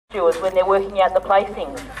when they're working out the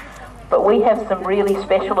placings. But we have some really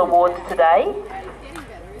special awards today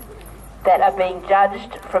that are being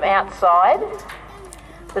judged from outside.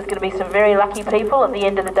 There's going to be some very lucky people at the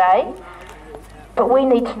end of the day. But we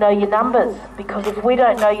need to know your numbers, because if we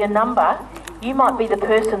don't know your number, you might be the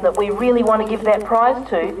person that we really want to give that prize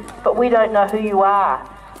to, but we don't know who you are.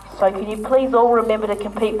 So can you please all remember to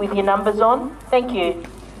compete with your numbers on? Thank you.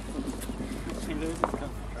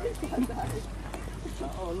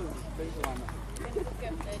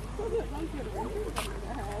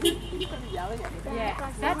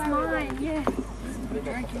 Yeah, that's mine, yeah.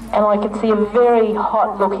 And I can see a very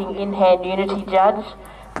hot-looking in-hand unity judge.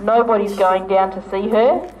 Nobody's going down to see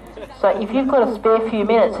her. So if you've got a spare few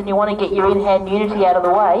minutes and you want to get your in-hand unity out of the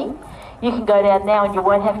way, you can go down now and you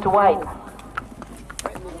won't have to wait.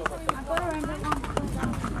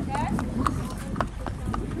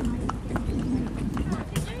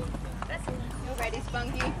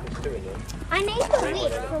 I need the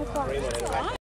wheat from